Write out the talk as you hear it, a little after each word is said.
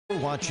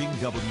Watching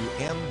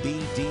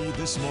WMBD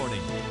this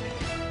morning.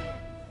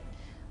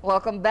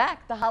 Welcome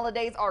back. The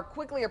holidays are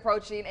quickly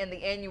approaching and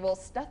the annual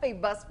Stuff a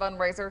Bus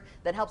fundraiser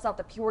that helps out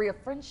the Peoria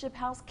Friendship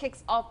House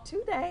kicks off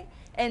today.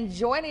 And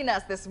joining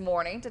us this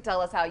morning to tell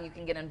us how you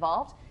can get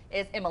involved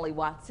is Emily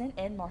Watson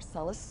and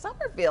Marcellus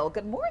Somerville.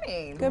 Good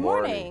morning. Good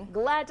morning.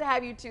 Glad to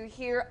have you two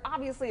here.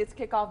 Obviously, it's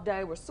kickoff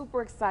day. We're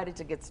super excited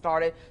to get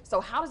started. So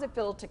how does it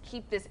feel to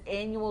keep this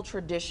annual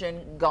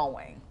tradition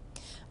going?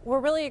 We're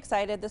really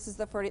excited. This is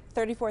the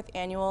 34th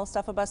annual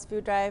Stuff a Bus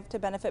food drive to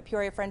benefit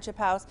Peoria Friendship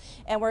House,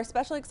 and we're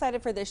especially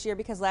excited for this year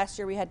because last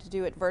year we had to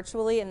do it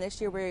virtually, and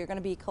this year we're going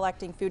to be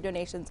collecting food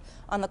donations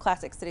on the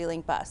classic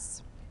CityLink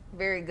bus.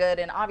 Very good.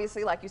 And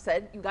obviously, like you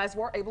said, you guys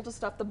were able to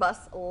stuff the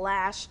bus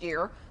last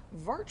year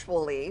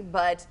virtually,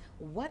 but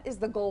what is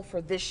the goal for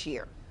this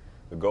year?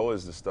 The goal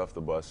is to stuff the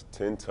bus.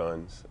 10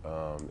 tons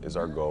is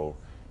our goal,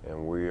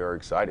 and we are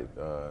excited.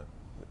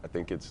 I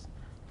think it's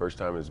first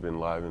time it's been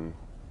live in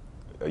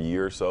a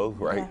year or so,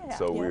 right? Yeah.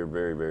 So we're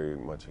very, very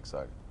much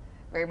excited.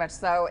 Very much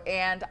so.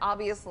 And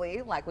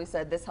obviously, like we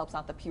said, this helps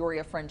out the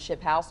Peoria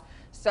Friendship House.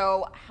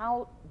 So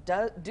how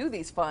do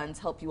these funds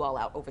help you all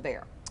out over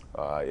there?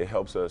 It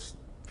helps us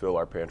fill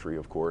our pantry,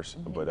 of course,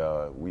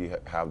 but we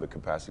have the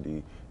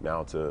capacity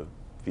now to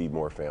feed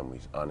more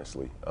families,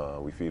 honestly.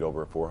 We feed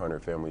over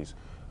 400 families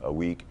a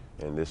week,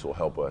 and this will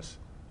help us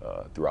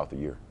throughout the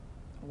year.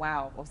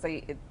 Wow. Well,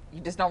 see, you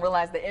just don't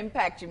realize the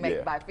impact you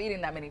make by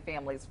feeding that many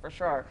families, for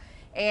sure.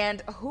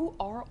 And who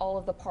are all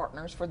of the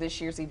partners for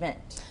this year's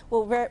event?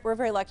 Well, we're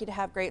very lucky to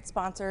have great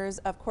sponsors.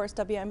 Of course,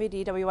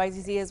 WMBD,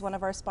 WYZZ is one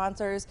of our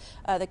sponsors.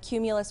 The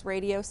Cumulus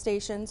radio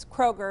stations,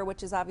 Kroger,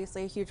 which is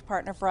obviously a huge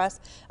partner for us.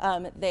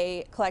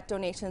 They collect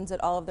donations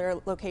at all of their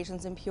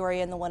locations in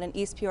Peoria and the one in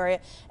East Peoria.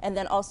 And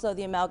then also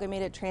the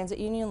Amalgamated Transit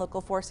Union, Local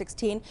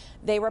 416.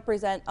 They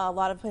represent a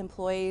lot of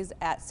employees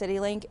at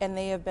CityLink, and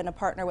they have been a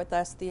partner with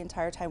us the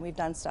entire time we've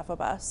done Stuff a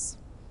Bus.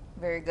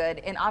 Very good.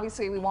 And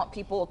obviously we want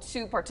people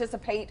to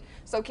participate.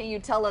 So can you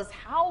tell us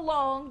how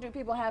long do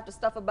people have to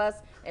stuff a bus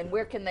and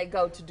where can they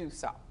go to do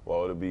so?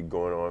 Well, it'll be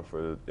going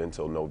on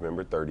until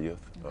November 30th.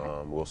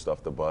 We'll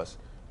stuff the bus.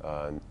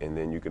 And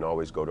then you can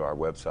always go to our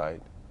website,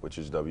 which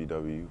is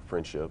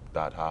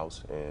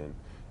www.friendship.house, and,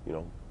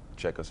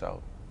 check us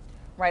out.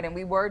 Right, and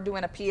we were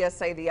doing a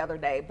PSA the other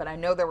day, but I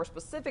know there were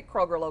specific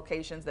Kroger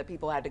locations that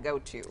people had to go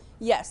to.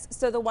 Yes,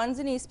 so the ones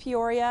in East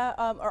Peoria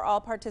are all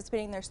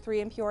participating. There's 3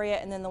 in Peoria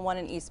and then the one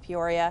in East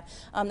Peoria.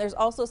 There's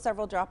also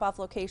several drop-off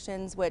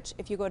locations, which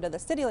if you go to the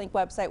CityLink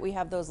website, we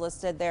have those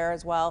listed there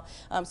as well.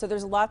 So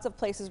there's lots of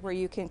places where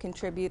you can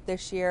contribute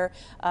this year.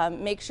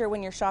 Make sure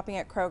when you're shopping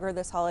at Kroger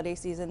this holiday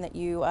season that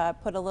you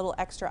put a little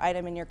extra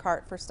item in your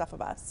cart for Stuff a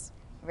Bus.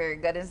 Very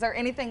good. Is there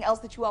anything else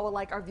that you all would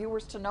like our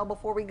viewers to know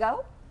before we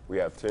go? We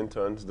have 10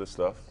 tons to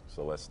stuff,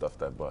 so let's stuff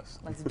that bus.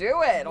 Let's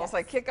do it.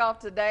 Also kick off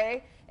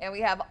today, and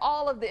we have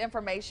all of the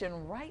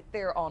information right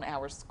there on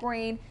our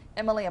screen.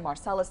 Emily and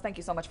Marcellus, thank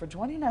you so much for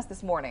joining us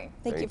this morning.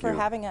 Thank you for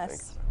having us.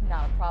 Thanks.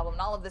 Not a problem.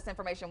 And all of this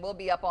information will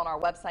be up on our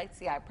website,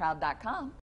 ciproud.com.